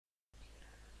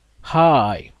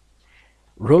Hi,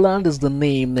 Roland is the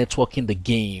name, networking the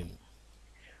game.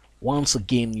 Once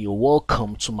again, you're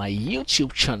welcome to my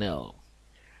YouTube channel.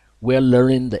 We're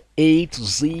learning the A to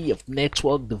Z of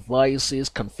network devices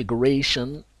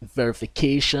configuration,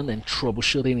 verification, and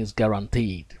troubleshooting is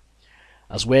guaranteed,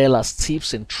 as well as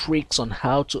tips and tricks on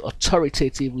how to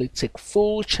authoritatively take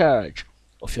full charge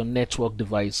of your network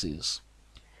devices.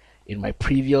 In my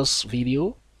previous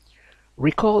video,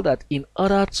 recall that in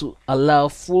order to allow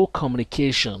full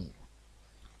communication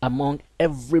among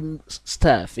every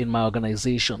staff in my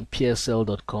organization,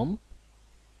 psl.com,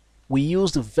 we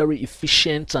used a very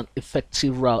efficient and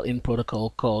effective routing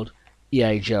protocol called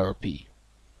EIGRP.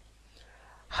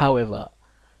 However,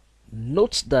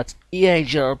 note that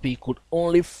EIGRP could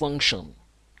only function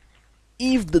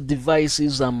if the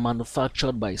devices are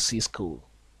manufactured by Cisco.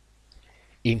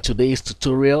 In today's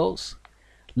tutorials,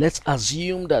 let's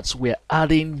assume that we're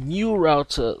adding new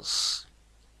routers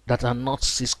that are not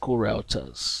Cisco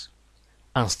routers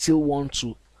and still want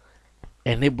to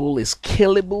enable a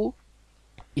scalable,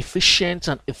 efficient,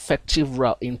 and effective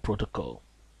routing protocol.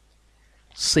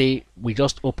 Say we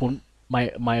just opened my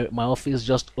office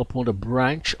just opened a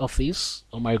branch office,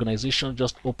 or my organization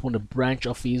just opened a branch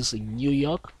office in New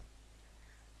York,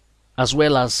 as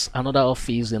well as another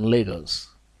office in Lagos.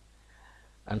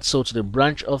 And so to the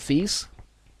branch office,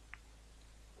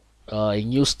 a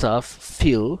new staff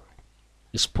Phil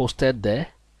is posted there,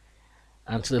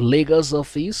 and to the Lagos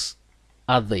office,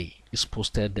 Ade is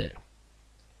posted there.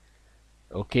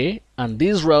 Okay, and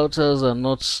these routers are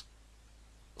not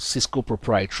Cisco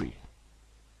proprietary,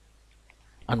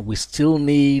 and we still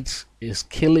need a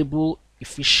scalable,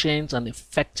 efficient, and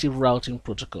effective routing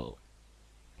protocol.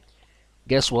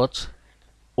 Guess what?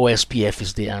 OSPF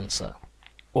is the answer.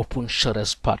 Open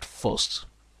shortest path first.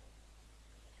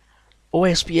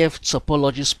 OSPF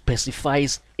topology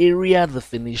specifies area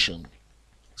definition,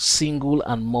 single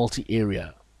and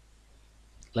multi-area.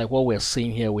 Like what we're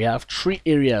seeing here, we have three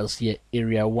areas here: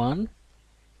 area 1,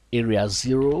 area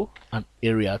 0, and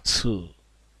area 2.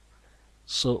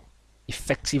 So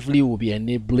effectively we'll be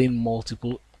enabling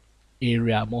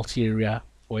multi-area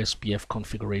OSPF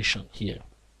configuration here.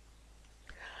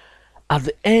 At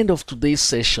the end of today's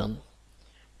session,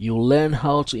 you'll learn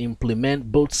how to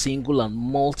implement both single and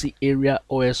multi-area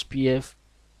OSPF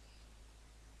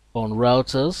on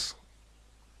routers,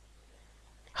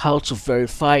 how to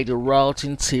verify the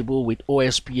routing table with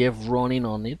OSPF running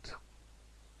on it,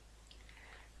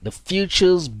 the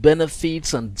features,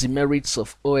 benefits, and demerits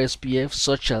of OSPF,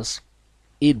 such as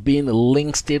it being a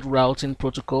link state routing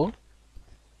protocol,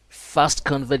 fast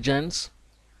convergence,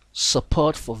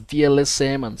 support for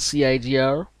VLSM and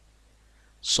CIDR,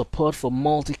 support for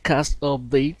multicast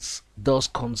updates, thus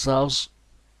conserves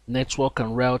network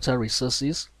and router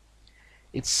resources.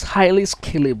 It's highly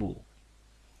scalable,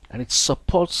 and it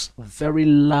supports a very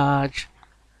large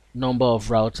number of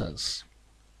routers,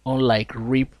 unlike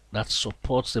RIP that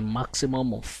supports a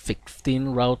maximum of 15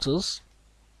 routers.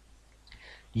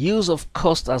 Use of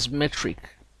cost as metric,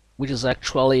 which is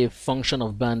actually a function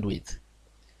of bandwidth.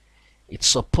 It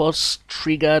supports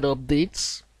triggered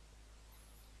updates.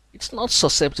 It's not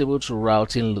susceptible to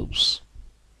routing loops.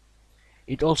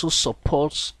 It also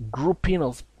supports grouping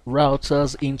of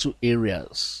routers into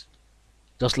areas.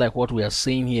 Just like what we are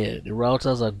seeing here, the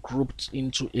routers are grouped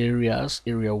into areas.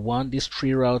 Area 1, these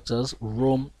three routers,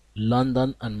 Rome,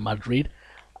 London, and Madrid,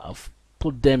 I've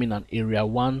put them in an area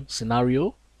 1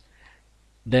 scenario.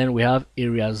 Then we have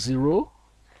area 0,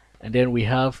 and then we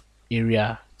have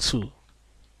area 2,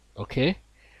 okay,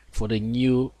 for the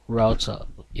new router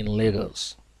in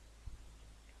Lagos.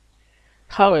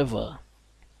 However,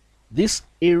 this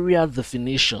area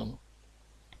definition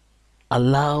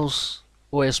allows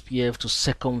OSPF to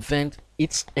circumvent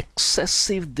its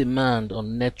excessive demand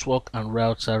on network and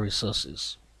router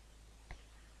resources.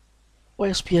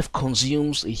 OSPF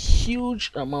consumes a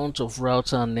huge amount of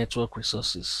router and network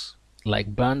resources,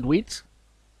 like bandwidth,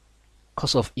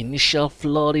 because of initial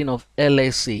flooding of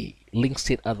LSA, link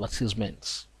state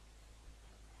advertisements,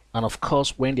 and of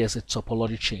course when there's a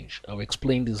topology change. I'll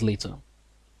explain this later.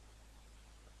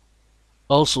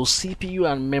 Also CPU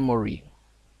and memory,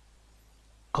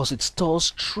 because it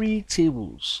stores three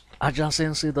tables: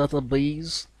 adjacency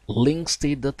database, link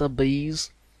state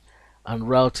database, and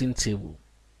routing table.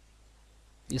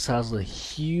 This has a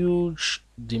huge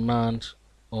demand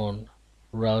on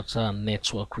router and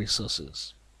network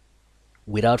resources.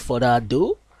 Without further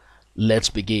ado, let's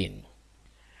begin.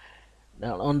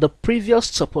 Now, on the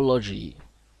previous topology,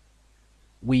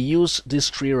 we used these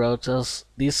three routers.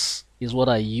 This is what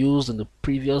I used in the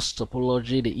previous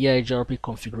topology, the EIGRP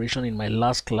configuration in my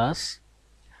last class.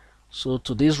 So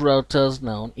to these routers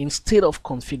now, instead of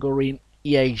configuring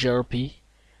EIGRP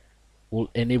will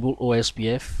enable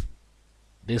OSPF,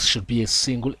 this should be a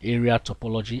single area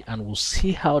topology, and we'll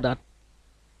see how that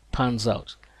pans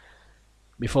out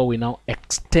before we now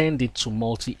extend it to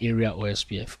multi-area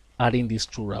OSPF, adding these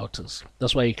two routers.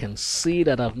 That's why you can see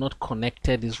that I've not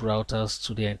connected these routers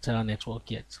to the entire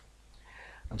network yet.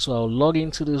 And so I'll log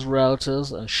into these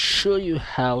routers and show you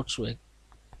how to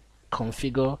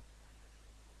configure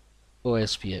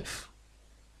OSPF.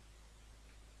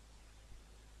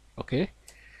 Okay,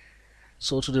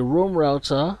 so to the roam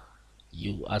router,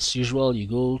 as usual, you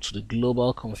go to the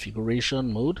global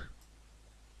configuration mode.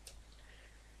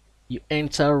 You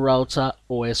enter router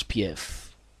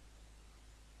OSPF.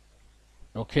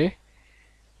 Okay,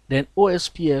 then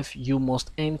OSPF, you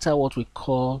must enter what we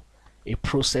call a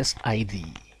process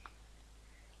ID.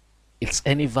 It's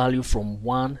any value from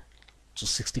 1 to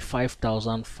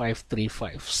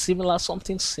 65,535.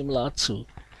 Something similar to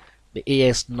the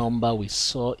AS number we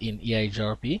saw in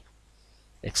EIGRP,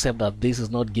 except that this is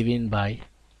not given by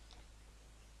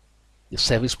the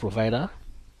service provider.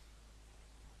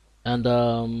 And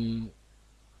all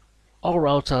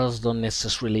routers don't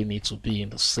necessarily need to be in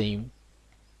the same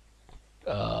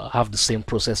have the same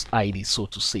process ID, so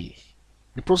to say.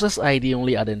 The process ID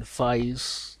only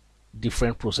identifies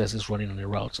different processes running on a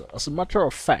router. As a matter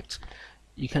of fact,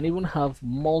 you can even have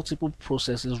multiple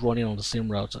processes running on the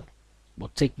same router,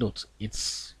 but take note,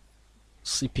 it's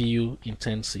CPU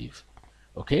intensive.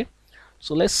 Okay,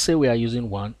 so let's say we are using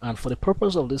one, and for the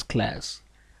purpose of this class,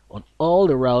 on all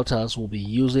the routers we'll be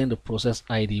using the process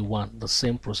ID 1, the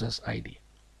same process ID.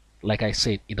 Like I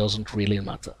said, it doesn't really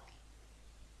matter.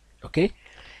 Okay,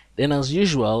 then as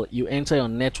usual, you enter your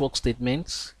network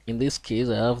statements. In this case,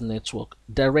 I have network.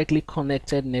 Directly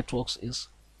connected networks is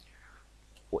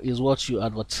what you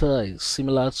advertise,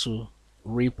 similar to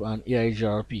RIP and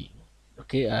EIGRP.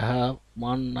 Okay, I have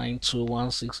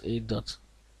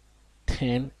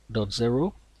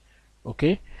 192.168.10.0.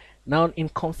 okay, now in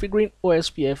configuring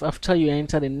OSPF, after you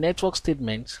enter the network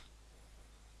statement,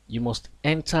 you must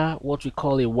enter what we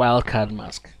call a wildcard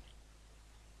mask.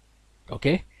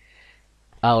 Okay,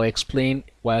 I'll explain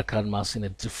wildcard mask in a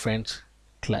different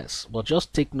class, but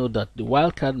just take note that the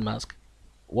wildcard mask,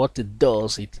 what it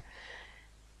does,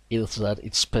 is that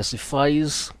it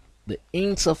specifies the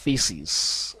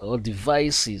interfaces or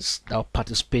devices that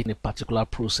participate in a particular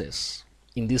process.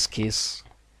 In this case,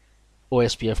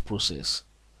 OSPF process.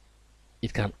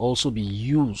 It can also be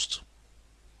used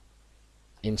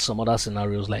in some other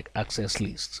scenarios like access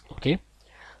lists. Okay,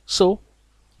 so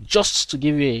just to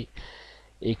give you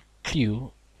a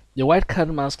clue, the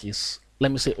wildcard mask is,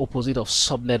 let me say, opposite of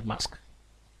subnet mask.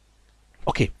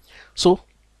 Okay, so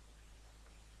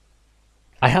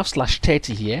I have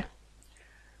 /30 here.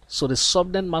 So the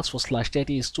subnet mask for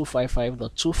 /30 is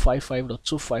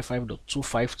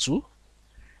 255.255.255.252.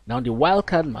 Now the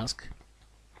wildcard mask,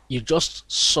 you just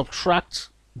subtract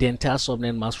the entire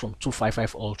subnet mask from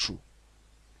 255 all through.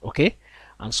 Okay,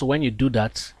 and so when you do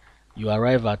that, you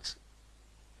arrive at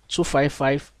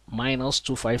 255 minus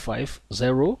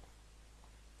 255.0.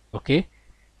 Okay,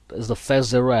 that's the first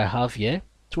 0 I have here.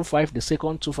 25, the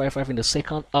second 255 in the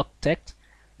second octet,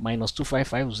 minus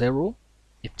 255.0,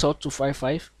 a third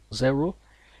 255.0,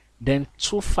 then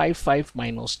 255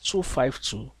 minus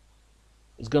 252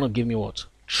 is going to give me what?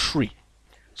 3.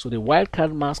 So the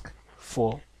wildcard mask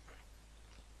for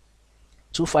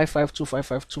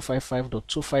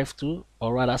 255.255.252,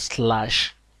 or rather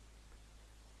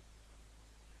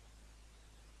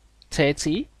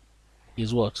 /30,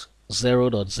 is what?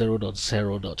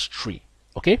 0.0.0.3.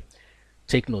 Okay,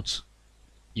 take notes.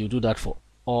 You do that for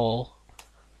all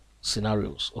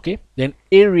scenarios. Okay, then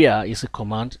area is a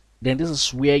command. Then this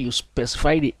is where you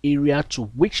specify the area to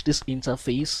which this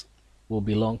interface will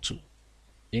belong to.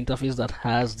 The interface that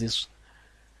has this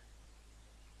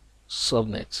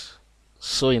subnet.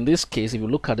 So in this case, if you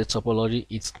look at the topology,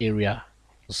 it's area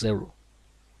 0.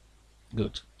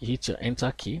 Good. You hit your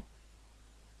enter key.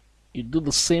 You do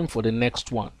the same for the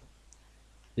next one,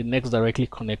 the next directly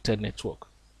connected network,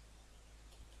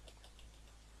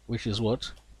 which is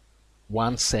what?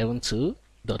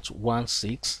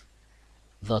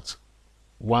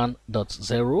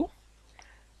 172.16.1.0.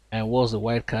 And what's the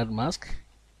wildcard mask?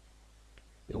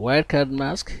 The wildcard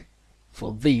mask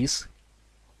for this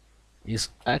is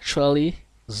actually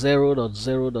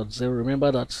 0.0.0.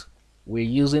 Remember that we're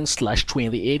using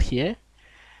 /28 here,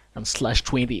 and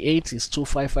 /28 is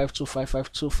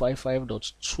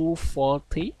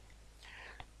 255.255.255.240.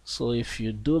 So if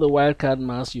you do the wildcard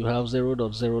mask, you have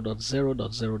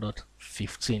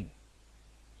 0.0.0.0.15.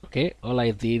 Okay, all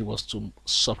I did was to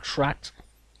subtract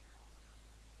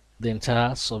the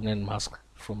entire subnet mask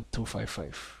from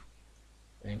 255.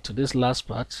 And to this last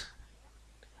part,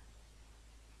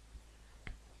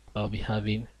 I'll be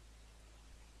having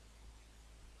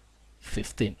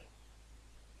 15.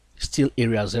 Still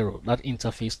area 0. That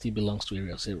interface still belongs to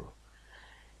area 0.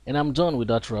 And I'm done with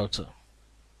that router.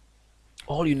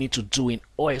 All you need to do in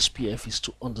OSPF is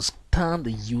to understand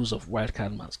the use of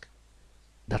wildcard mask.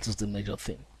 That is the major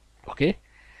thing. Okay?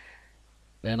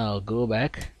 Then I'll go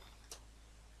back.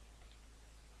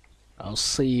 I'll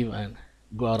save and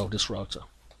go out of this router.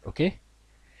 Okay?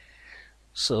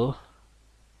 So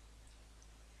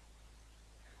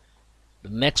the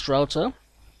next router,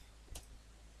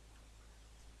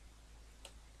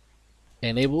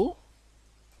 enable.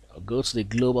 I'll go to the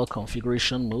global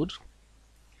configuration mode,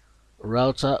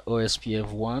 router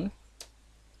OSPF1,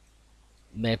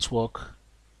 network.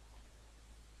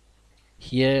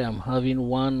 Here I'm having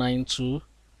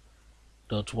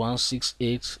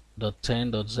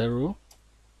 192.168.10.0,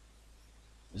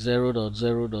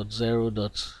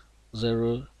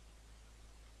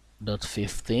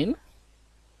 0.0.0.0.15.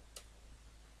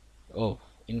 Oh,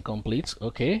 incomplete.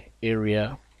 Okay,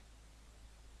 area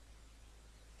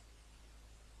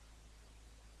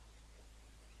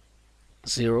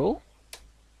 0,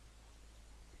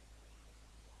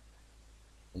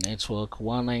 network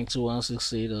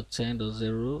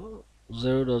 192.168.10.0,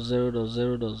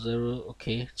 0.0.0.0.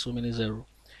 Okay, too many 0.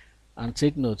 And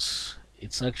take notes,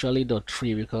 it's actually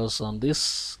 .3 because on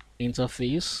this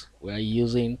interface we are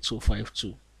using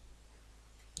 252.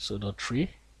 So .3.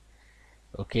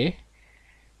 Okay,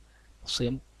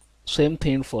 same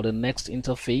thing for the next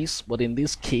interface, but in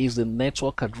this case the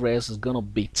network address is gonna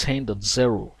be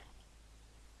 10.0.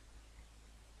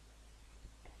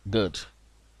 Good.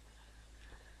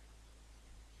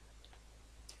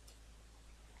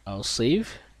 I'll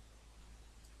save.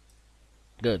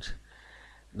 Good.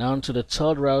 Now to the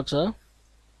third router,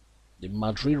 the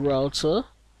Madrid router.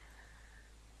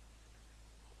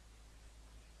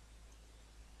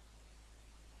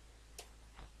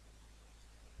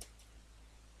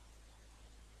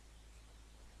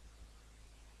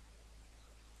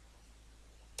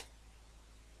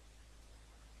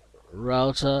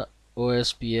 Router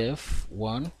OSPF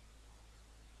 1,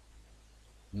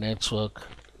 network.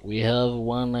 We have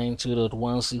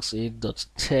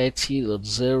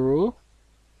 192.168.30.0,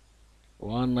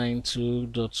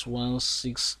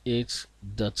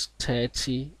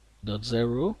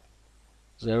 192.168.30.0,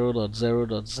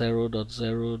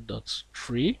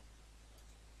 0.0.0.0.3,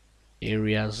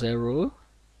 area 0.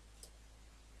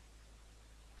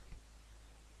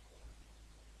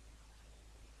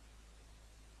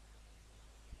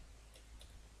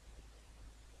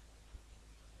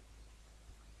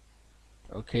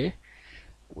 Okay,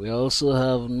 we also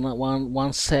have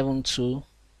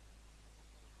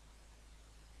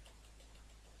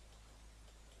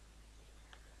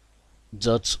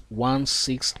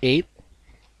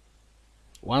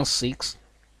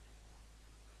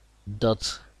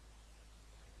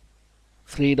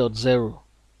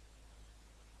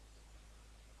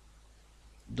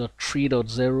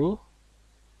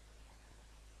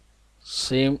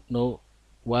same, no,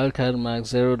 wildcard mark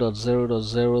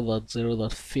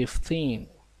 0.0.0.0.15,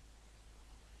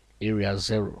 area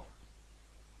 0.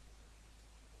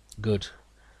 Good.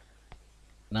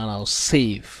 Now I'll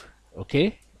save.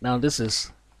 Okay, now this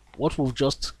is what we've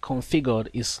just configured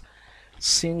is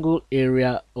single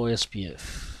area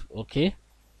OSPF. Okay,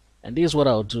 and this is what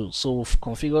I'll do. So we've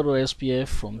configured OSPF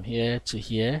from here to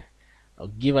here. I'll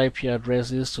give IP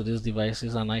addresses to these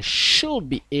devices, and I should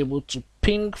be able to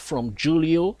ping from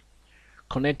Julio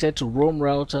connected to Rome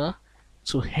router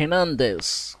to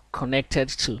Hernandez connected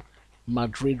to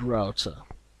Madrid router.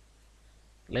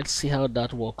 Let's see how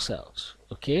that works out.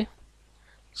 Okay,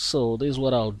 so this is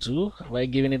what I'll do. Have I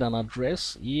given it an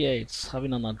address? Yeah, it's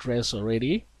having an address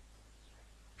already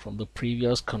from the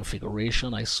previous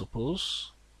configuration, I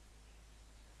suppose.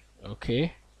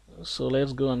 Okay, so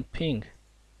let's go and ping.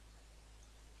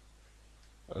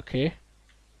 Okay,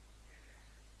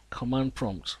 command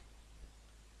prompt,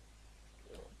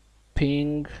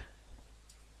 ping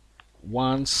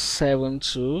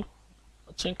 172.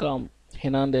 I think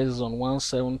Hernandez is on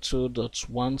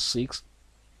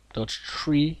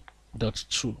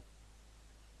 172.16.3.2.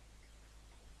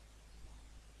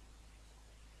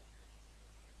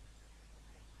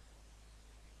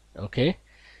 Okay,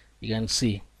 you can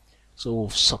see. So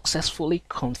we've successfully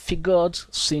configured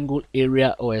single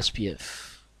area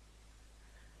OSPF.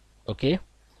 Okay,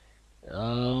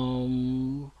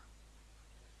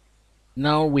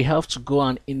 now we have to go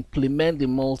and implement the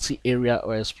multi-area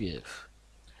OSPF.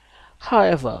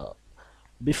 However,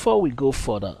 before we go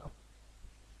further,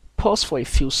 pause for a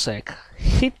few seconds,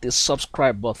 hit the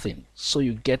subscribe button so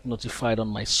you get notified on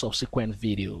my subsequent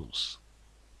videos.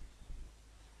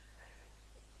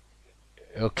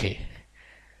 Okay,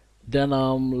 then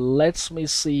let me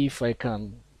see if I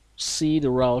can see the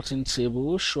routing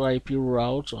table. Show IP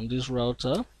route on this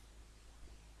router.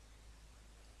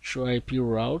 Show IP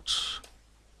route.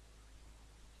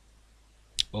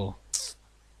 Oh,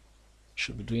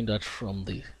 should be doing that from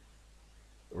the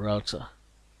router.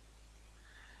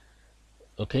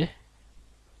 Okay,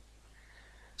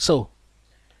 so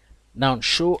now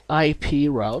show IP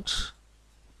route.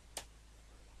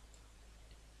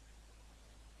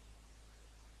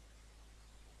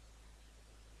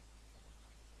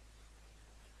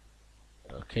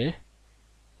 Okay,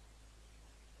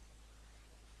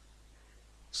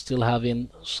 still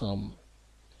having some.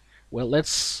 Well,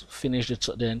 let's finish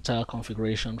the entire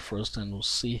configuration first and we'll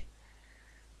see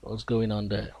what's going on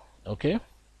there. Okay,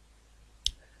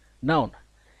 now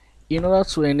in order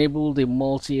to enable the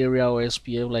multi-area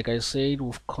OSPF, like I said,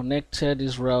 we've connected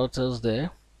these routers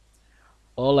there.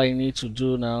 All I need to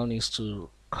do now is to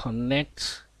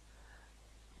connect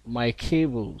my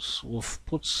cables. We've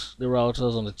put the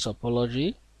routers on the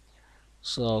topology,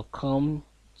 so I'll come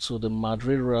to the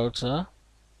Madrid router,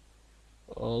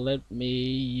 or let me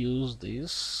use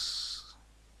this.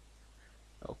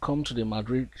 I'll come to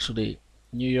the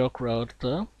New York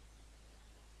router.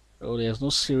 Oh, there's no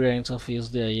serial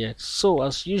interface there yet. So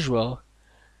as usual,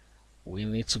 we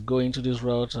need to go into these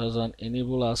routers and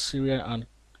enable our serial and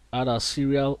add our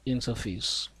serial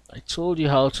interface. I told you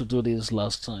how to do this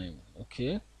last time.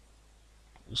 Okay,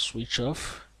 we switch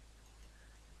off.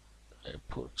 I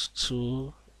put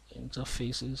two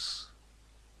interfaces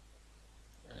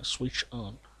and switch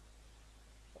on.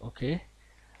 Okay,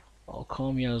 I'll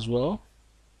come here as well,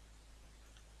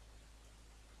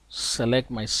 select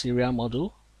my serial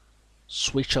module,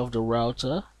 switch off the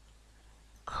router,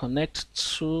 connect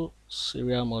two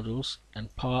serial modules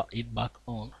and power it back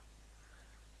on.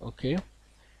 Okay,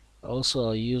 also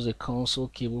I'll use a console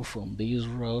cable from this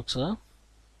router,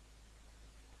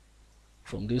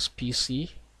 from this PC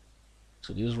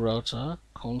to this router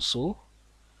console.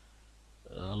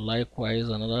 Likewise,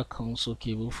 another console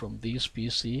cable from this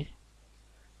PC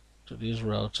to this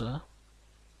router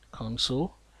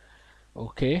console.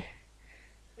 Okay,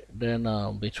 then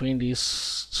between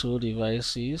these two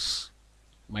devices,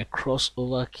 my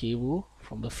crossover cable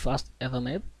from the fast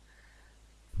Ethernet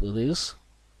to this,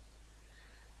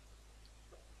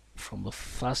 from the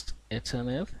fast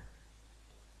Ethernet.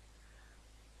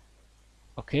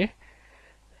 Okay,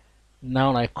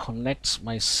 now I connect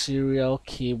my serial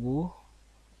cable.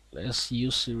 Let's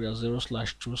use serial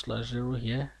 0/2/0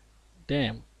 here.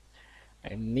 Damn,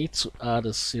 I need to add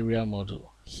a serial module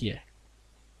here.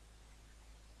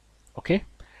 Okay,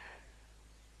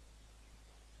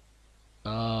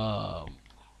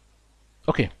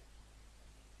 okay,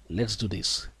 let's do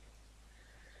this.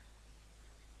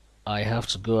 I have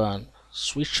to go and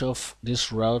switch off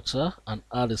this router and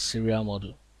add a serial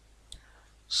module.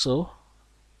 So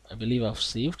I believe I've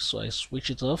saved, so I switch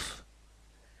it off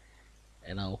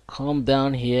and I'll come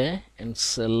down here and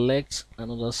select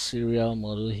another serial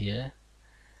module here.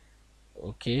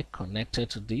 Okay, connected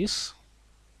to this,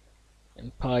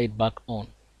 and power it back on.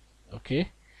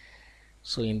 Okay,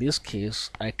 so in this case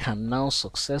I can now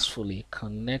successfully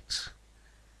connect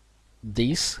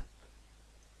this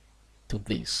to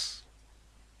this.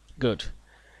 Good.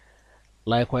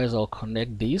 Likewise, I'll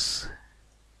connect this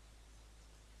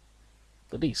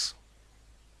to this.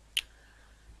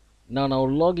 Now I'll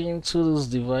log into this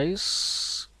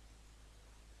device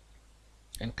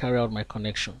and carry out my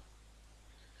connection.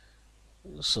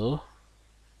 So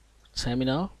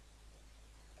terminal,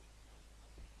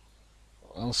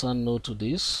 answer no to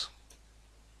this,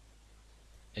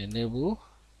 enable,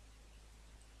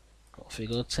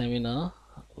 configure terminal.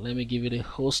 Let me give it a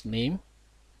host name.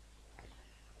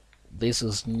 This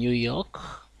is New York.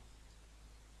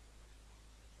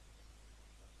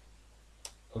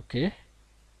 Okay,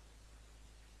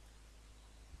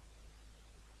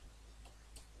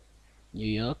 New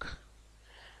York.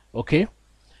 Okay,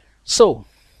 so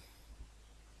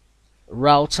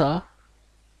router,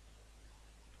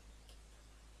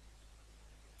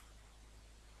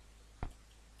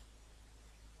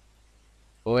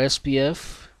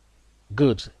 OSPF,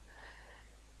 good.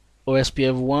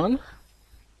 OSPF 1,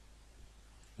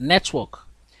 network.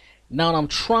 Now I'm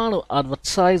trying to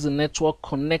advertise the network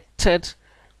connected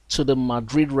to the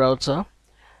Madrid router,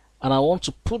 and I want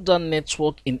to put that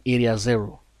network in area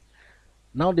 0.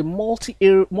 Now the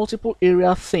multiple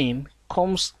area thing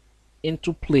comes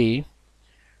into play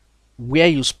where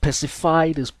you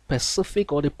specify the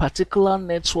specific or the particular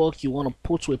network you want to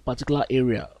put to a particular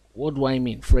area. What do I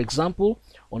mean? For example,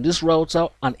 on this router,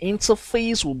 an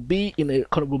interface will be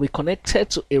connected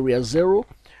to area 0,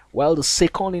 while the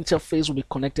second interface will be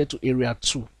connected to area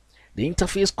 2. The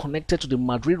interface connected to the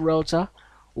Madrid router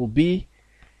will be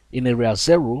in area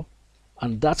 0,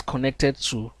 and that connected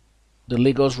to the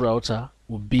Lagos router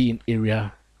will be in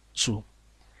area 2.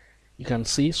 You can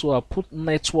see, so I'll put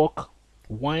network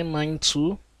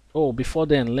 192. Oh, before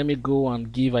then, let me go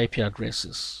and give IP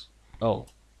addresses. Oh,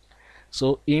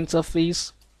 so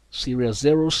interface serial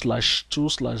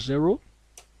 0/2/0,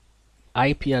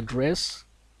 IP address,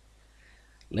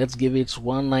 let's give it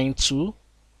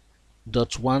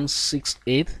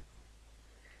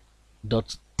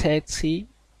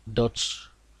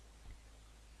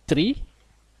 192.168.30.3.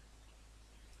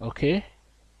 okay,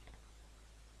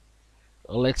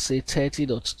 or let's say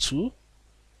 30.2,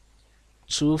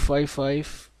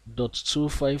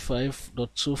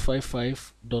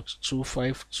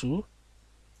 255.255.255.252.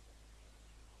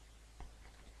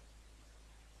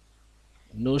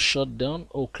 No shutdown.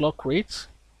 Oh, clock rate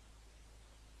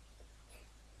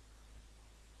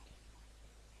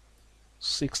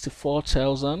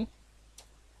 64,000.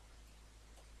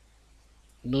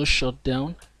 No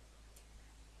shutdown.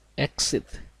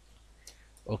 Exit.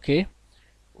 Okay,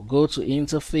 we'll go to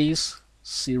interface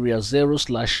serial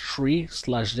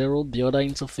 0/3/0, the other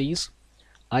interface,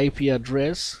 IP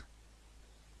address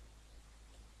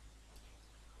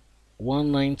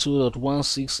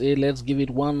 192.168. let's give it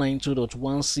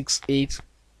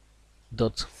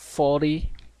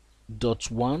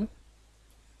 192.168.40.1,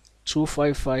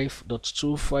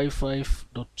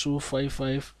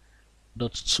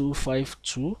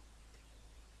 255.255.255.252.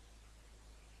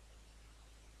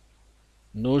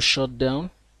 No shutdown.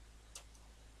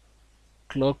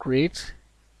 Clock rate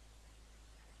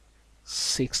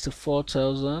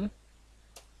 64,000.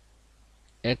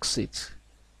 Exit.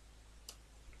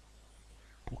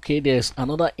 Okay, there's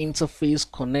another interface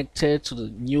connected to the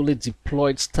newly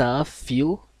deployed star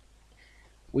field,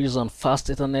 which is on fast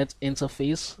Ethernet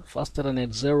interface, fast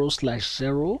Ethernet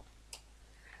 0/0,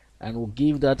 and we'll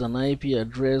give that an IP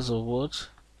address of what?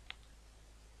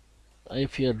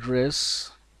 IP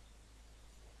address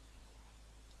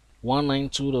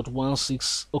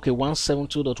 192.16, okay,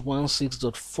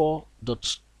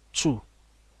 172.16.4.2,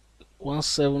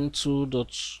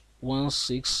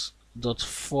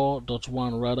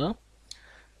 172.16.4.1 rather,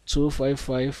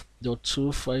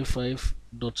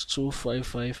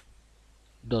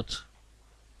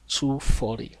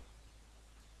 255.255.255.240.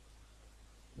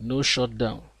 No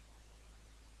shutdown.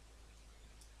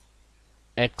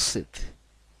 Exit.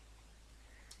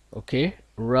 Okay,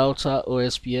 router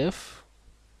OSPF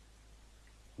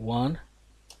 1,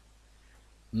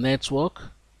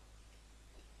 network.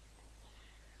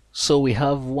 So we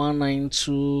have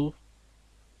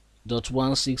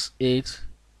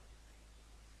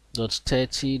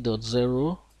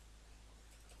 192.168.30.0.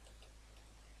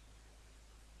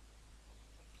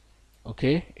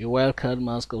 okay, a wildcard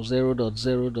mask of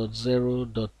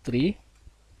 0.0.0.3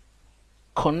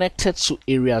 connected to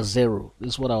area 0.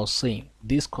 This is what I was saying.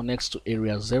 This connects to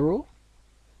area 0.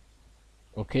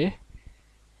 Okay,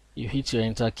 you hit your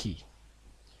enter key.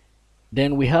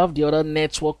 Then we have the other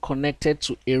network connected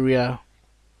to area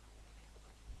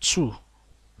 2,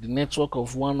 the network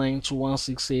of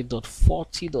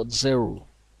 192.168.40.0.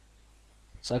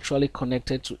 It's actually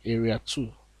connected to area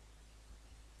 2.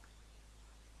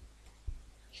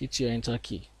 Hit your enter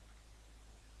key.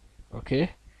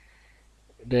 Okay,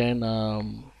 then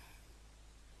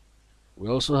we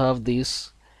also have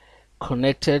this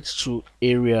connected to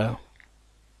area,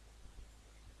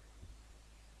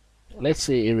 let's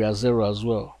say area 0 as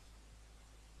well.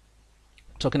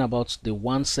 Talking about the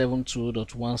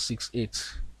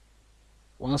 172.168,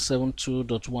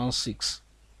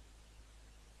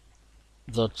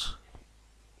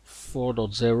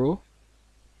 172.168.4.0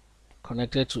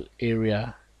 connected to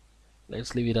area,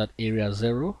 let's leave it at area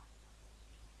 0.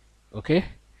 Okay,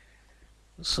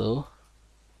 so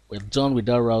we're done with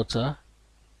that router.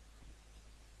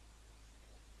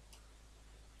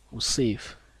 We'll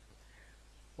save.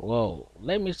 Wow,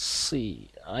 let me see.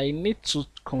 I need to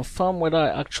confirm whether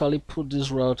I actually put these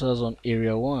routers on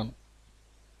area 1.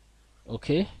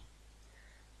 Okay,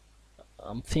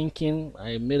 I'm thinking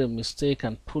I made a mistake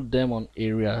and put them on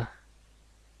area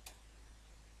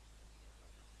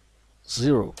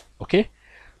 0. Okay,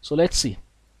 so let's see.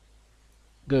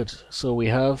 Good, so we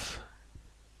have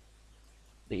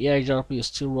the AIGRP is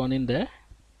still running there.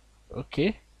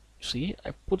 Okay, see,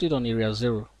 I put it on area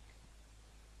 0.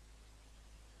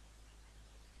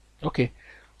 Okay,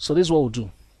 So this is what we'll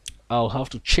do. I'll have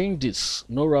to change this.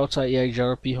 No router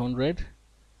EIGRP 100.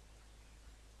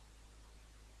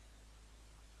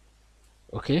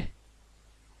 Okay.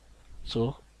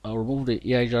 So I'll remove the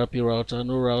EIGRP router.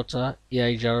 No router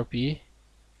EIGRP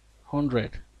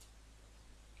 100.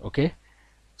 Okay.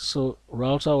 So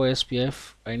router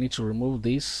OSPF, I need to remove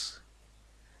this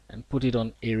and put it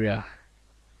on area.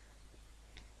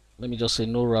 Let me just say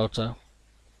no router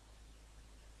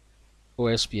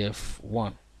OSPF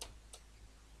 1.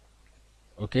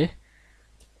 Okay.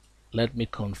 Let me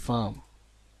confirm.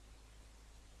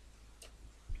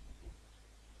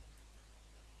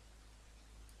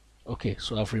 Okay,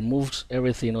 so I've removed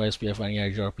everything OSPF and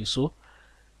EIGRP. So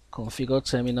configure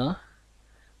terminal.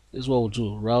 This is what we'll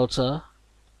do. Router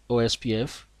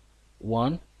OSPF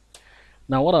 1.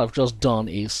 Now what I've just done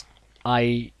is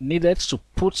I needed to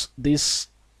put this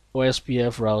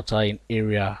OSPF router in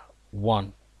area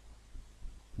 1,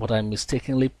 but I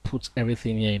mistakenly put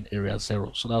everything here in area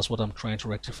 0. So that's what I'm trying to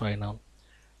rectify now.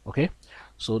 Okay,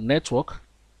 so network,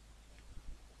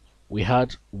 we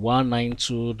had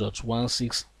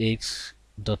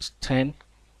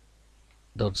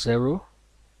 192.168.10.0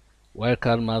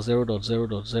 wildcard mask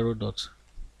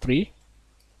 0.0.0.3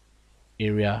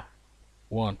 area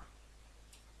 1.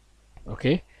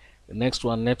 Okay, the next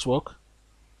one, network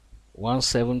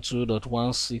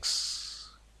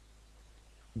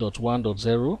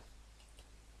 172.16.1.0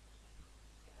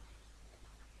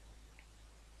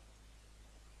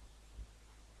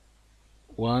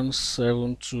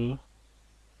 172.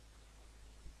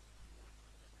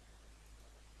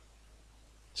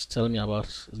 It's telling me about,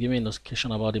 it's giving me a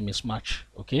notification about the mismatch.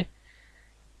 Okay,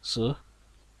 so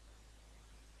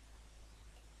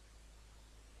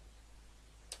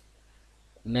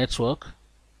network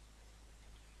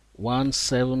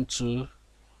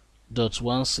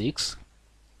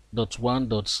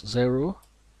 172.16.1.0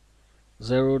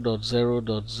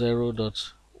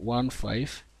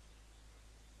 0.0.0.15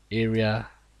 area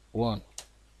 1.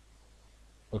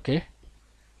 Okay,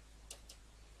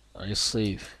 I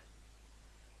save,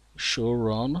 show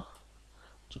run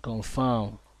to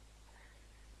confirm.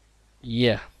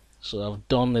 Yeah, so I've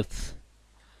done it.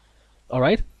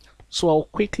 Alright, so I'll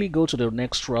quickly go to the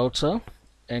next router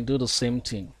and do the same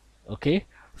thing. Okay,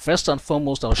 first and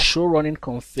foremost, I'll show running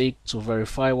config to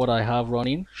verify what I have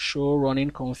running. Show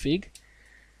running config.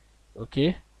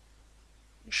 Okay,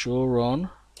 show run.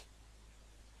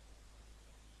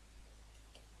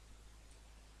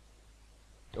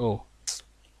 Oh,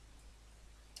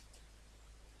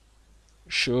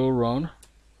 show run.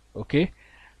 Okay,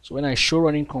 so when I show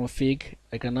running config,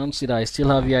 I can now see that I still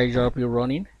have EIGRP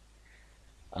running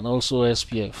and also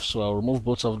SPF. So I'll remove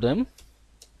both of them.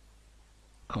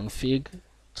 Config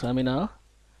terminal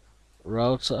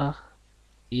router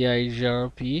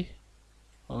EIGRP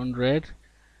 100.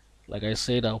 Like I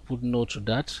said, I'll put no to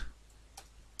that.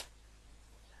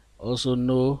 Also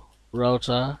no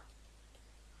router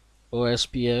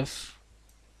OSPF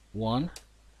 1.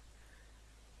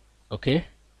 Okay,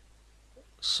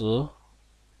 so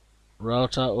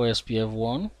router OSPF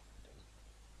 1.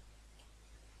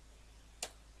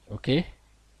 Okay,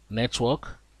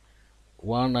 network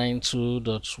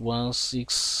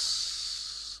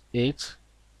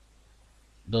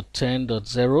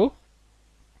 192.168.10.0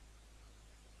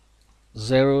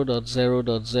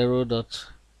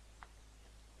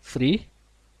 0.0.0.3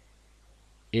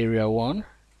 area 1.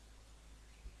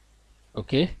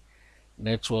 Okay,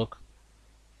 network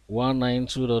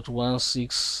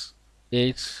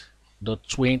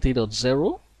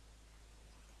 192.168.20.0.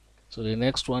 So the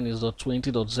next one is the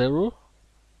 20.0.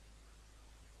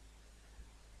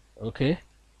 Okay,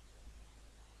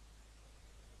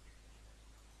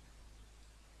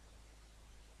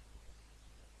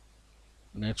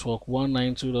 network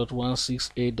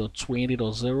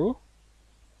 192.168.20.0.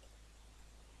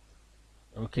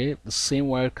 Okay, the same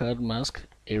wildcard mask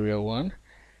area 1.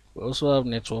 We also have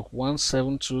network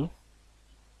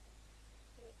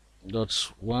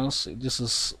 172.1. This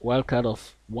is wildcard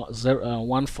of 15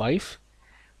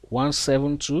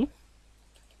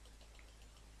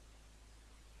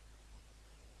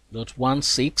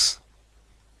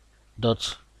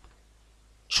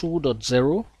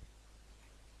 172.16.2.0.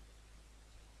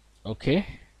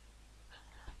 Okay,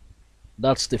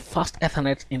 that's the fast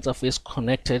Ethernet interface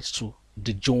connected to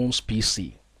the Jones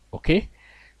PC. Okay,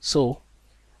 so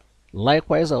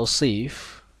likewise I'll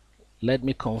save. Let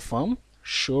me confirm.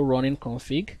 Show running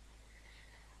config.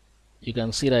 You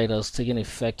can see that it has taken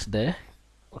effect there.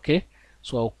 Okay,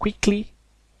 so I'll quickly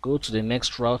go to the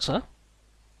next router.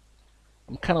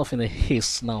 I'm kind of in a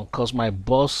haste now because my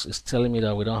boss is telling me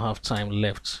that we don't have time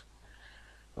left.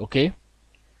 Okay,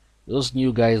 those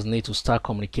new guys need to start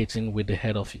communicating with the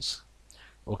head office.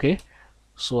 Okay,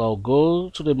 so I'll go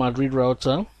to the Madrid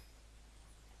router.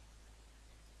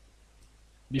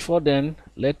 Before then,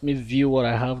 let me view what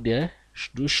I have there.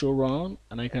 Do show run,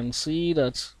 and I can see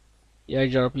that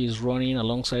EIGRP is running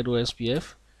alongside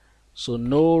OSPF. So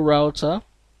no router.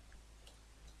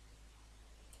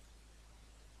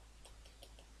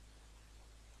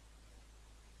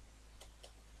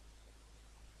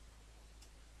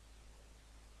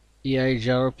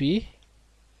 EIGRP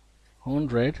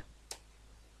 100.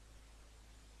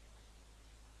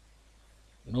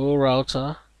 No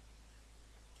router.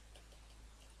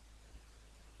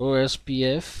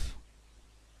 OSPF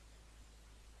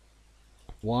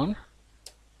 1.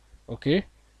 Okay,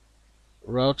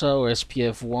 router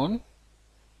OSPF 1.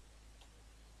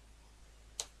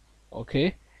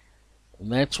 Okay,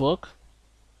 network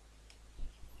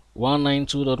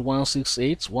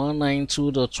 192.168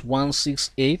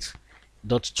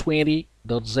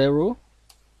 192.168.20.0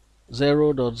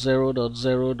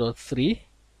 0.0.0.3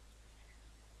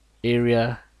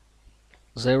 area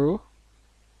 0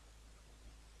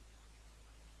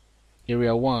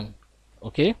 area 1.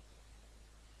 Okay,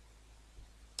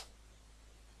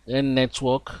 then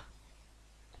network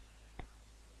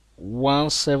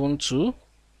 172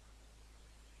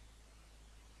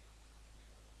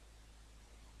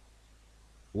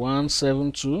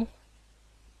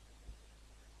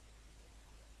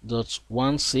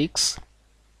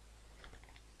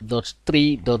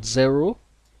 172.16.3.0.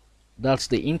 That's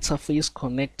the interface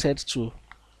connected to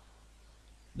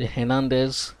the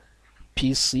Hernandez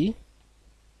PC.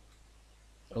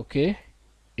 Okay,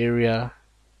 area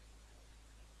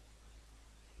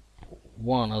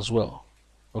 1 as well.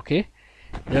 Okay,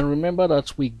 then remember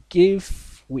that we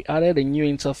added a new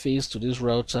interface to this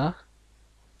router,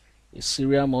 a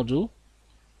serial module,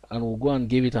 and we'll go and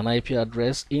give it an IP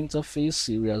address, interface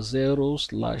serial 0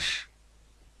 slash,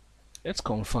 let's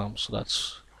confirm. So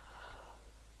that's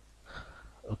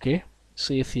okay,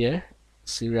 see it here,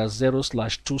 serial 0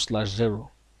 slash 2 slash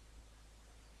 0.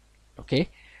 Okay,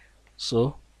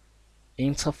 so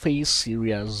interface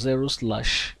serial 0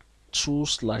 slash 2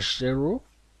 slash 0,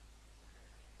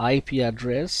 IP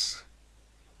address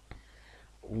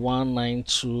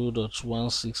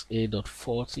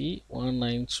 192.168.40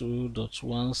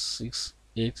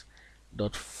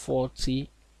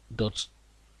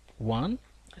 192.168.40.1,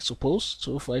 I suppose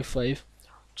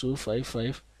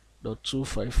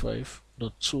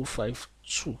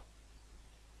 255.255.252.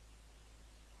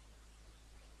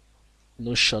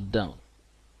 No shutdown.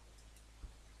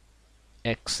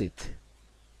 Exit.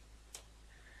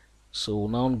 So we'll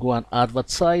now go and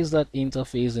advertise that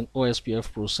interface in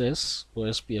OSPF process,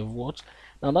 OSPF what?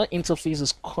 Now that interface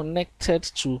is connected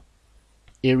to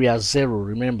area 0,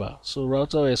 remember. So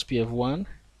router OSPF 1,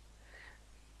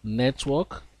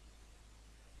 network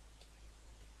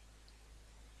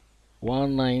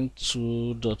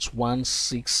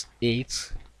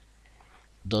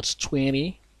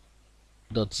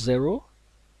 192.168.20.0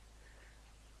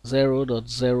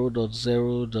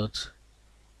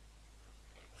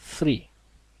 0.0.0.0.3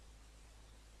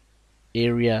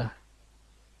 area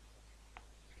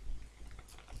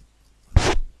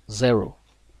 0.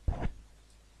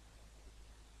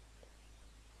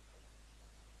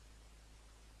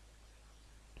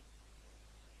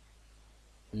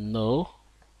 No,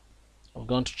 I'm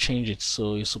going to change it.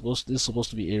 So this is supposed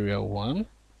to be area 1.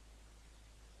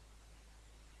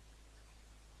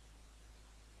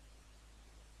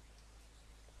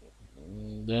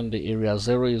 Then the area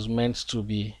 0 is meant to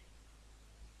be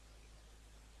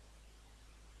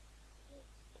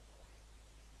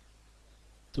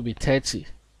to be 30.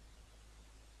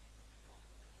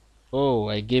 Oh,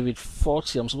 I gave it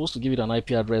 40. I'm supposed to give it an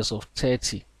IP address of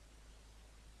 30.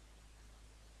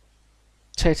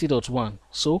 30.1.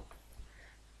 So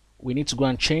we need to go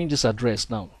and change this address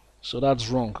now. So that's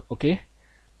wrong. Okay,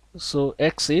 so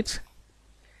exit,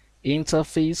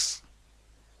 interface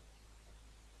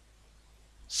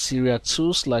serial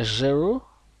 2 slash 0.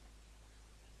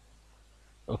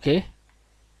 Okay,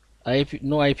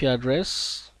 no IP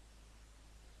address.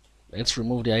 Let's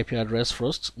remove the IP address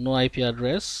first. No IP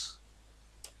address.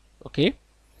 Okay,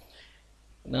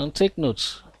 now take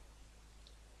note.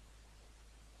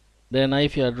 Then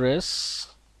IP address.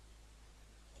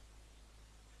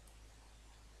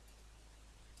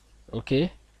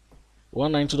 Okay,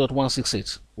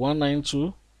 192.168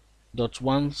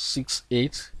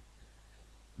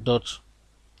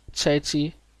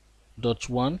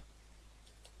 192.168.30.1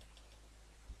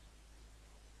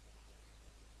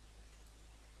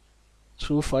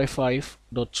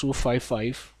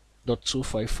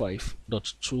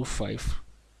 255.255.255.25.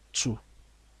 2.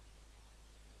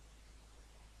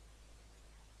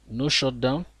 No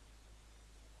shutdown.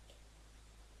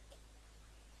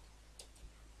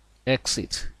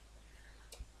 Exit.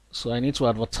 So I need to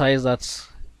advertise that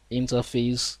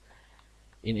interface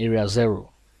in area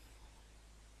 0.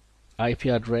 IP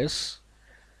address,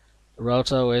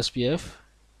 router OSPF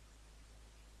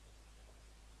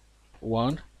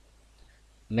 1,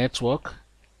 network.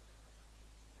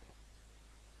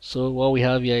 So what we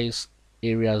have here is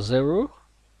area 0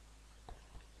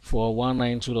 for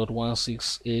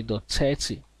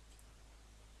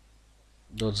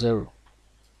 192.168.30.0.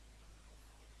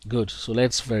 Good. So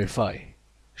let's verify.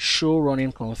 Show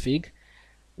running config.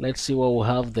 Let's see what we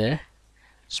have there.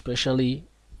 Especially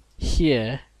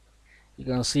here, you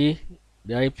can see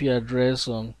the IP address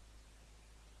on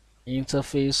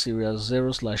interface area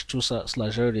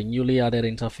 0/2/0, the newly added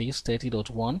interface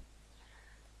 30.1,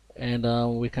 and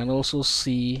we can also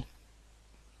see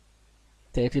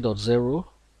 30.0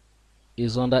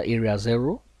 is under area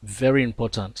 0. Very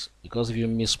important, because if you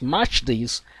mismatch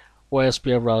these,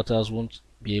 OSPF routers won't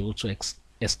be able to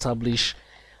establish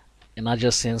an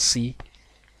adjacency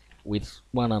with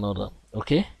one another.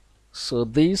 Okay, so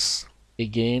this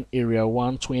again, area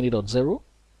 120.0.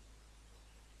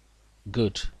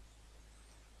 Good.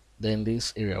 Then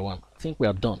this area 1. I think we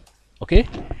are done. Okay,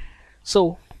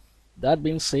 so that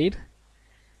being said,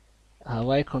 have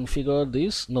I configured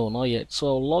this? No, not yet. So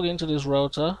I'll log into this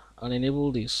router and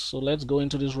enable this. So let's go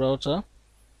into this router.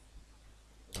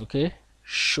 Okay,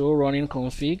 show running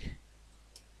config.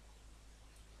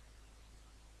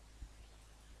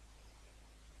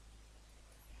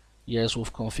 Yes,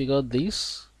 we've configured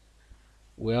this.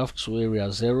 We have 2 area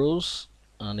 0s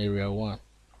and area 1.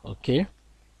 Okay,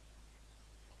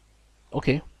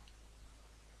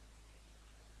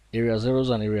 area 0s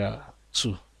and area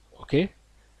 2. Okay,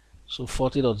 so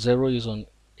 40.0 is on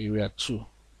area 2.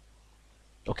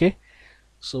 Okay,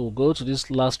 so we'll go to this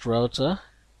last router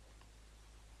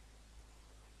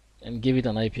and give it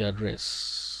an IP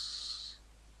address.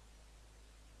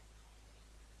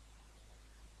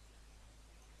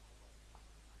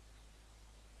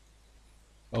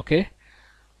 Okay,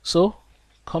 so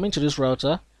coming to this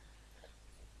router,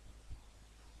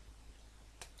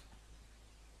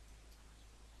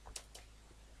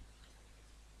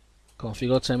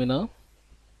 configure terminal,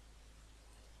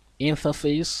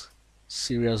 interface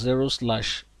serial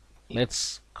 0/,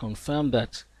 let's confirm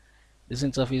that this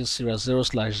interface is serial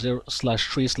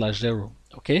 0/0/3/0.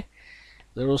 Okay,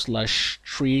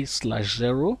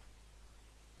 0/3/0.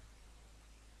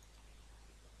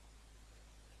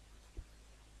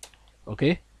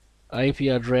 Okay, IP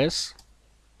address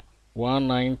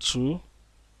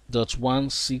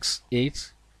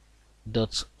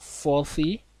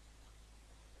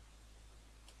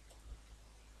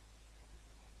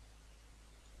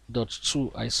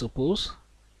I suppose.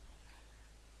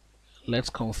 Let's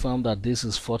confirm that this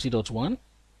is 40.1.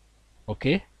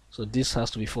 Okay, so this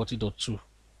has to be 40.2.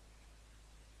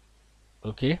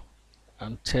 Okay,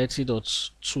 and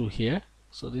 30.2 here,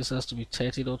 so this has to be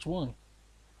 30.1.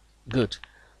 Good,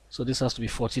 so this has to be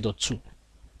 40.2.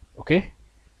 Okay,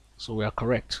 so we are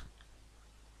correct.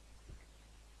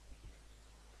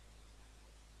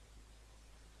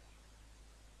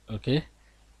 Okay,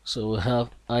 so we have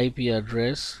IP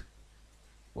address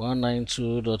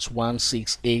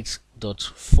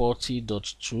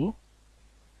 192.168.40.2,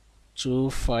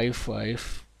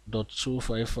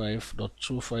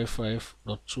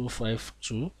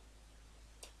 255.255.255.252.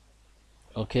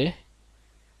 Okay,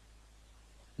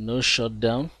 no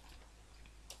shutdown.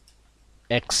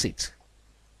 Exit.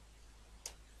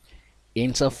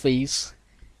 Interface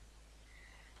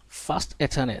fast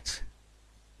Ethernet.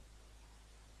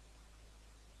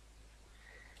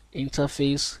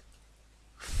 Interface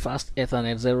fast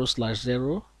Ethernet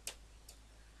 0/0.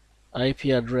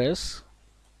 IP address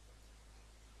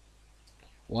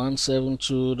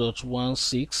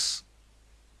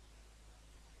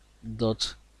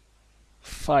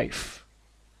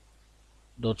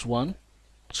 172.168.5.1,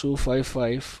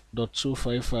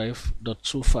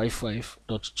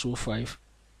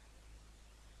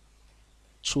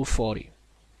 255.255.255.240.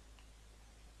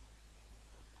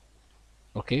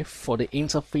 Okay, for the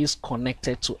interface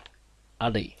connected to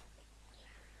ADE.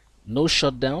 No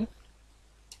shutdown.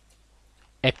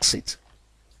 Exit.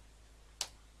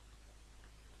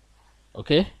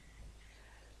 Okay,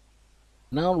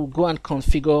 now we'll go and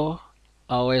configure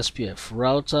our OSPF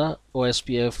router.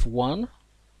 OSPF 1,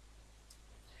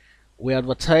 we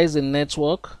advertise the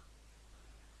network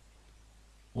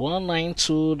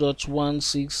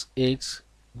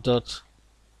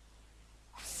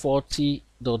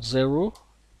 192.168.40.0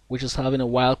 which is having a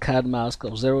wildcard mask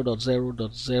of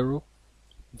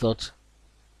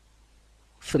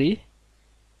 0.0.0.3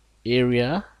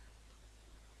 area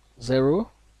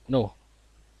 0, no,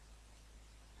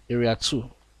 area 2.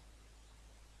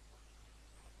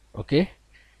 Okay,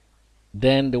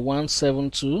 then the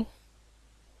 172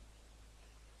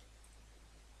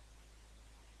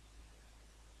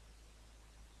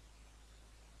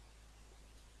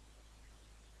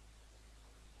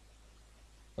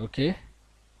 okay,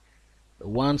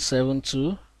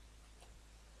 172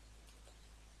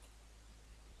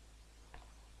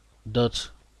 dot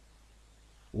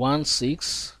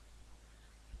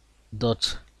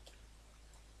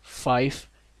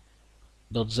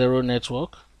 16.5.0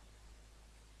 network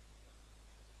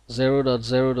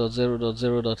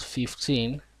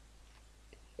 0.0.0.0.15,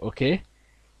 okay,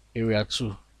 area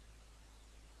 2.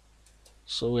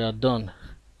 So we are done.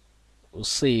 We'll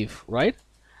save, right?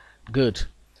 Good.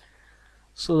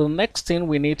 So the next thing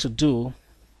we need to do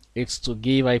is to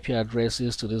give IP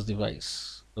addresses to this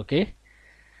device. Okay,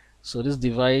 so this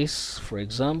device, for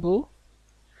example,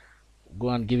 go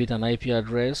and give it an IP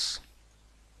address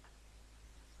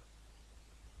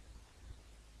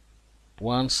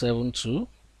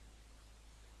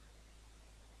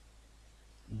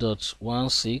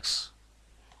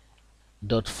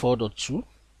 172.16.4.2,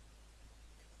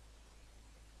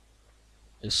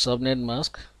 a subnet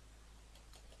mask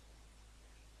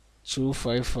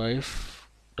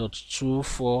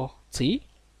 255.24t,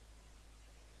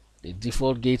 the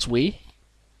default gateway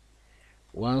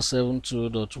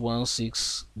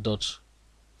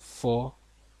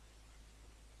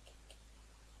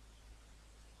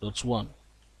 172.168.4.1.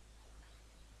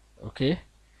 okay,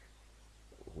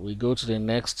 we go to the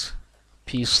next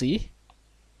PC.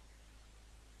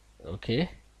 Okay,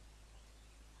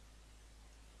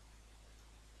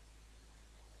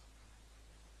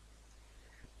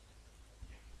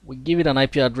 we give it an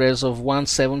IP address of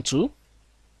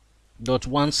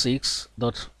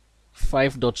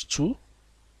 172.16.5.2,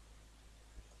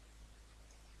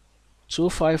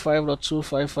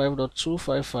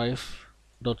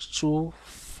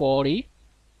 255.255.255.240,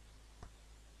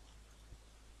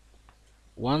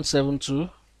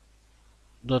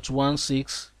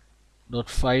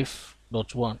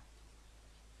 172.16.5.1.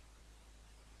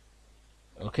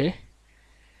 okay,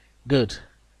 good.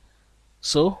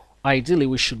 So ideally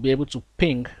we should be able to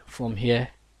ping from here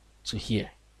to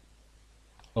here.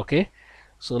 Okay,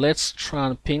 so let's try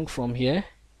and ping from here.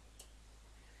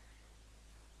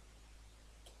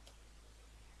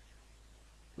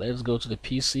 Let's go to the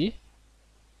PC.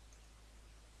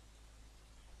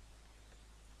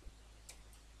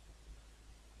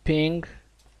 Ping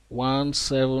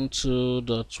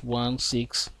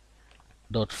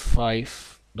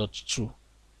 172.16.5.2.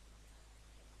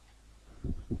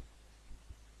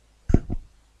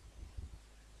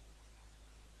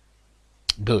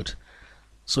 Good.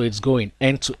 So it's going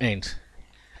end to end.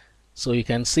 So you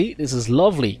can see this is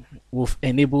lovely. We've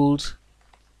enabled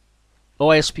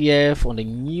OSPF on the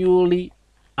newly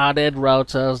added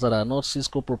routers that are not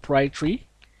Cisco proprietary.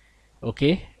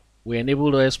 Okay, we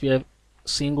enabled OSPF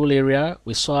single area.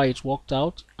 We saw how it worked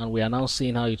out, and we are now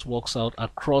seeing how it works out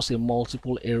across a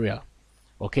multiple area.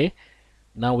 Okay,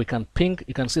 now we can ping.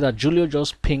 You can see that Julio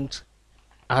just pinged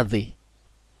over the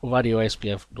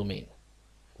OSPF domain.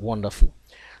 Wonderful.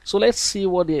 So let's see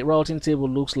what the routing table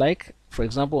looks like. For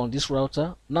example, on this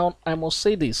router. Now I must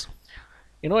say this: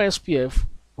 in OSPF,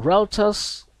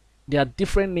 routers, there are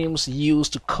different names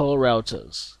used to call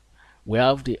routers. We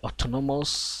have the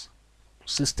autonomous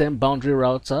system boundary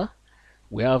router.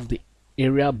 We have the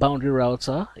area boundary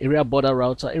router, area border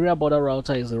router. Area border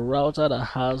router is a router that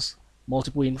has more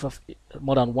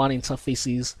than one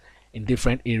interfaces in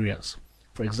different areas.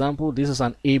 For example, this is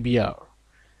an ABR.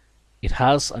 It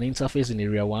has an interface in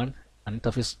area 1, an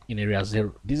interface in area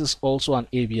 0. This is also an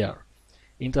ABR.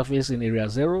 Interface in area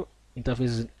 0,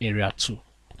 interface in area 2.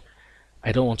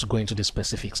 I don't want to go into the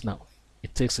specifics now.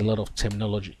 It takes a lot of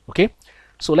terminology. Okay,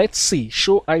 so let's see.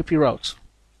 Show IP route.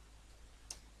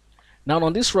 Now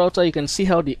on this router, you can see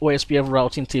how the OSPF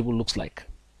routing table looks like.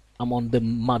 I'm on the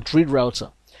Madrid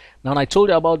router. Now I told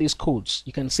you about these codes.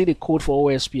 You can see the code for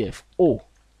OSPF O.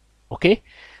 Okay,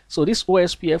 so this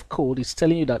OSPF code is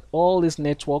telling you that all these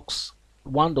networks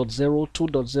 1.0,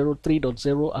 2.0,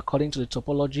 3.0 according to the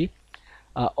topology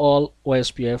are all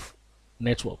OSPF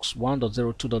networks.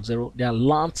 1.0, 2.0, they are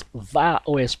LANed via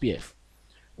OSPF.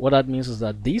 What that means is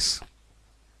that this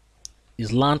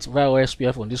is LANed via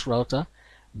OSPF on this router.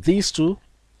 These two,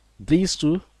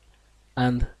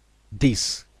 and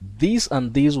this. These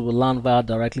and these will LAN via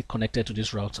directly connected to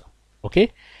this router.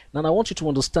 Okay, now I want you to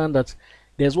understand that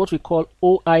there's what we call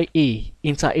OIA,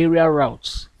 inter-area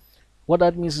routes. What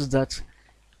that means is that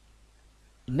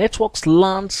networks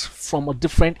land from a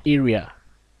different area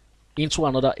into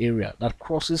another area, that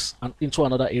crosses and into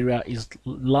another area is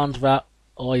land via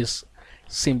or is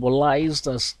symbolized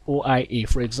as OIA.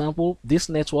 For example, this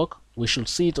network, we should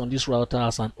see it on this router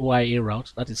as an OIA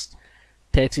route, that is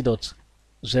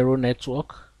 30.0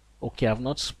 network. Okay, I've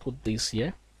not put this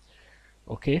here.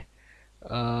 Okay,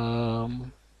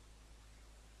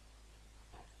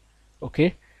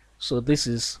 okay, so this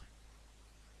is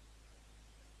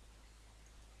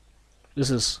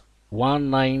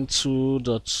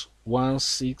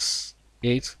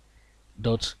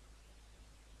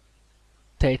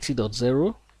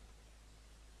 192.168.30.0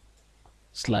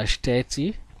 slash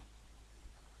 30.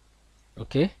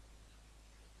 Okay,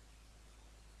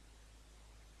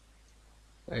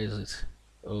 where is it?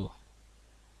 Oh,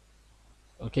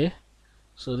 okay,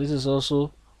 so this is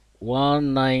also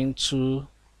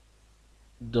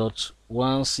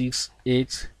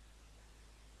 192.168.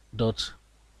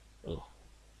 Oh,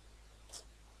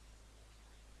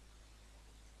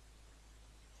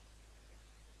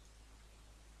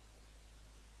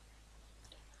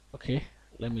 okay,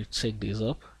 let me take this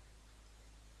up.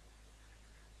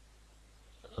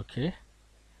 Okay,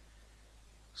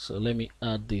 so let me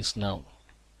add this now.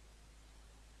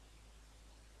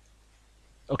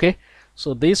 Okay,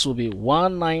 so this will be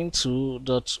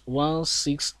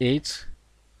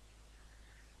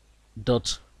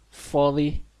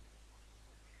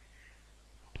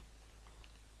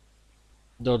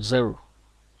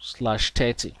slash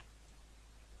 30.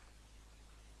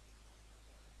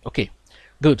 Okay,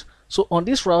 good. So on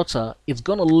this router, it's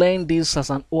gonna learn this as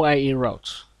an OIA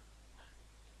route,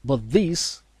 but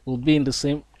this will be in the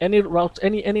same any route,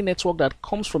 any network that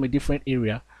comes from a different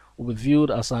area will be viewed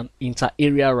as an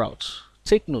inter-area route.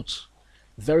 Take note,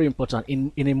 very important.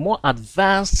 In a more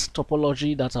advanced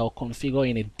topology that I'll configure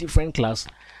in a different class,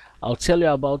 I'll tell you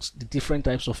about the different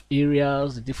types of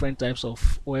areas, the different types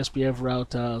of OSPF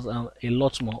routers, and a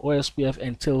lot more. OSPF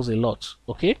entails a lot.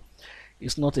 Okay,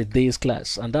 it's not a day's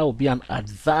class, and that will be an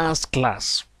advanced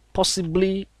class,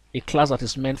 possibly a class that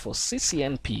is meant for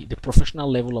CCNP, the professional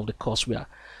level of the course we are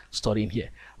studying here.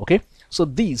 Okay, so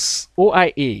this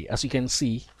OIA, as you can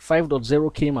see,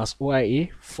 5.0 came as OIA,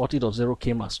 40.0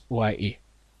 came as OIA,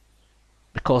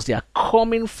 because they are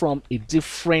coming from a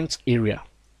different area.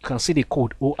 You can see the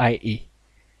code OIA.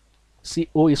 See,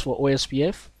 O is for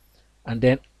OSPF, and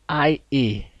then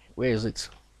IA, where is it?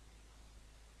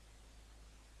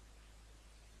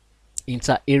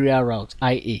 Inter-area route,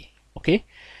 IA. Okay,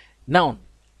 now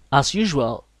as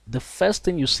usual, the first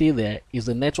thing you see there is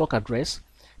the network address.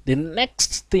 The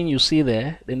next thing you see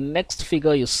there, the next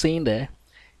figure you're seeing there,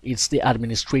 it's the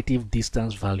administrative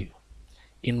distance value.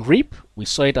 In RIP, we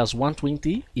saw it as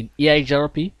 120. In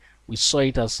EIGRP, we saw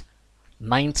it as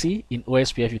 90. In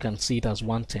OSPF, you can see it as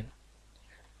 110.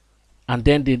 And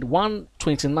then the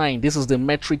 129, this is the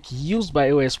metric used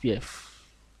by OSPF.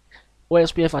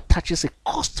 OSPF attaches a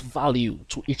cost value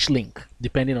to each link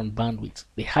depending on bandwidth.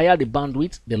 The higher the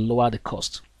bandwidth, the lower the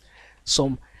cost.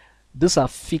 These are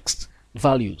fixed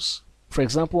values. For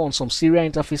example, on some serial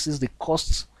interfaces, the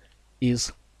cost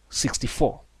is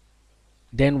 64.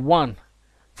 Then 1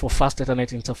 for fast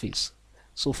Ethernet interface.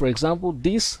 So for example,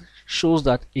 this shows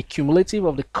that a cumulative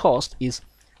of the cost is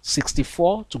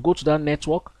 64 to go to that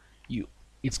network.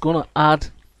 It's going to add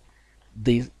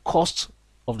the cost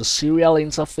of the serial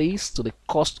interface to the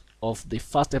cost of the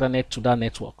fast Ethernet to that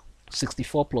network.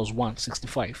 64 plus 1,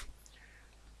 65.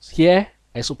 Here,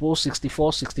 I suppose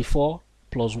 64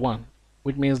 plus 1,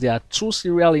 which means there are 2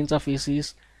 serial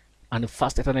interfaces and a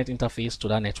fast Ethernet interface to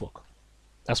that network.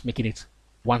 That's making it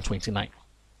 129.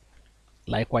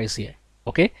 Likewise here.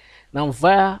 Okay, now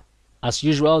via, as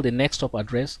usual, the next hop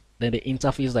address, then the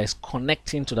interface that is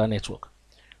connecting to that network.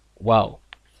 Wow,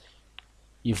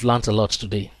 you've learned a lot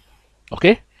today.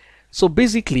 Okay, so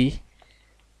basically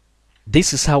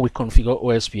this is how we configure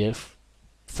OSPF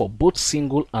for both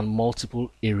single and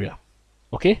multiple area.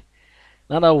 Okay,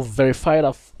 now that we've verified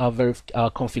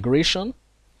our configuration,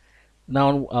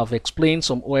 now I've explained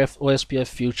some OSPF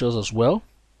features as well.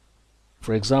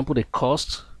 For example, the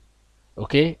cost.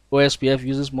 Okay, OSPF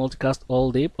uses multicast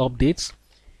all day updates.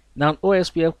 Now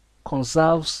OSPF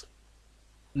conserves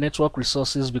network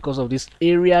resources because of this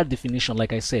area definition,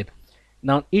 like I said.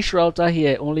 Now each router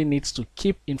here only needs to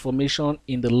keep information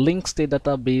in the link state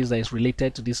database that is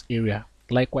related to this area.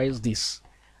 Likewise this.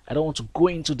 I don't want to go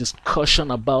into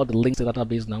discussion about the link state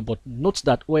database now, but note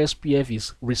that OSPF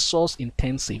is resource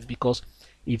intensive because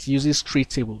it uses 3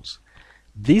 tables.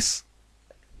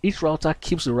 Each router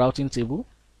keeps the routing table.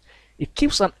 It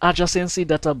keeps an adjacency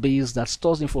database that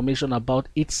stores information about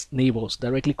its neighbors,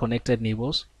 directly connected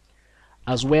neighbors,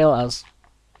 as well as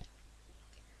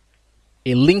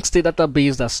a link state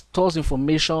database that stores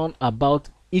information about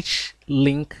each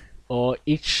link or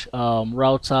each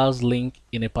router's link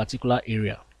in a particular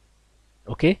area.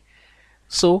 Okay,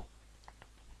 so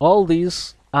all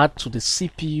these add to the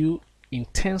CPU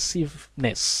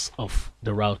intensiveness of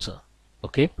the router.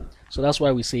 Okay, so that's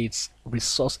why we say it's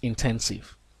resource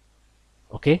intensive.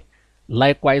 Okay,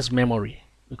 likewise memory,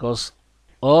 because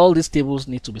all these tables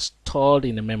need to be stored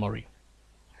in the memory.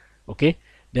 Okay,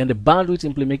 then the bandwidth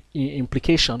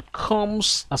implication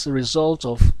comes as a result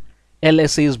of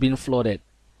LSAs being flooded.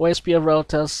 OSPF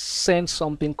routers send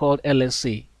something called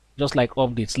LSA, just like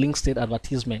updates, link state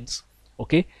advertisements.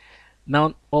 Okay,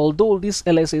 now although these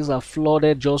LSAs are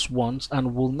flooded just once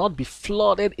and will not be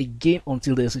flooded again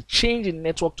until there's a change in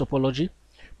network topology,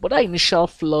 but that initial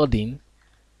flooding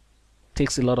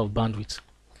takes a lot of bandwidth.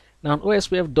 Now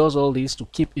OSPF does all this to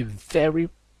keep a very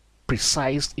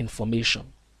precise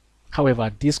information.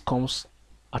 However, this comes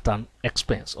at an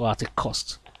expense or at a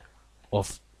cost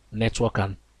of network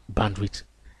and bandwidth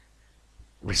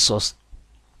resources.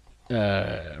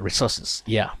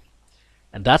 Yeah,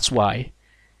 and that's why,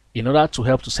 in order to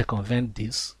help to circumvent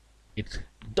this, it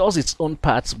does its own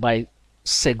part by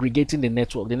segregating the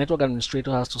network. The network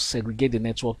administrator has to segregate the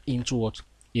network into what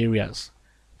areas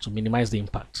to minimize the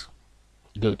impact.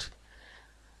 Good.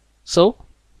 So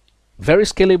very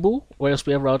scalable.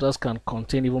 OSPF routers can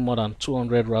contain even more than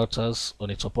 200 routers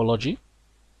on a topology.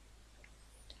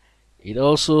 It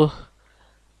also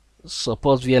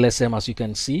supports VLSM. As you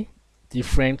can see,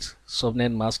 different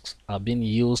subnet masks are being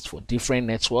used for different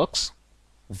networks.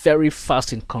 Very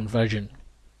fast in conversion,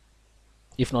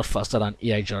 if not faster than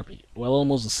EIGRP. Well,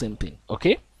 almost the same thing.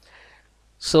 Okay,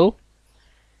 so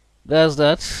there's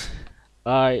that.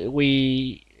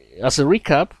 As a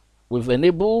recap, we've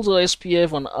enabled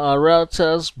OSPF on our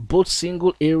routers, both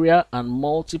single area and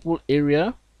multiple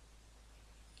area.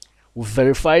 We've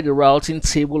verified the routing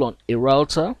table on a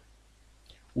router.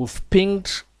 We've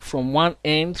pinged from one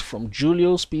end, from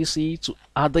Julio's PC to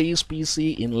Ada's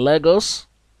PC in Lagos.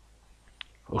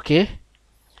 Okay.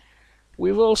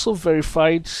 We've also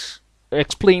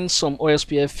explained some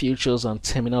OSPF features and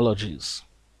terminologies.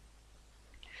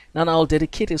 Now I'll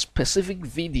dedicate a specific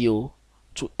video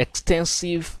to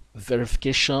extensive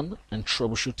verification and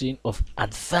troubleshooting of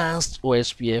advanced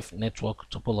OSPF network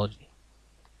topology.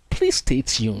 Please stay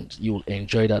tuned, you'll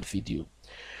enjoy that video.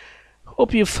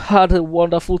 Hope you've had a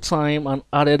wonderful time and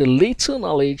added a little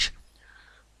knowledge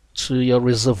to your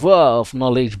reservoir of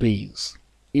knowledge base.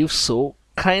 If so,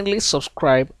 kindly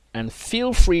subscribe and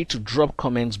feel free to drop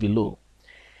comments below.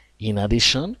 In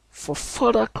addition, for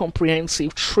further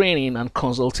comprehensive training and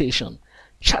consultation,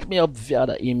 chat me up via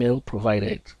the email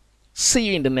provided. See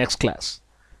you in the next class.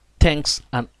 Thanks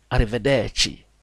and arrivederci.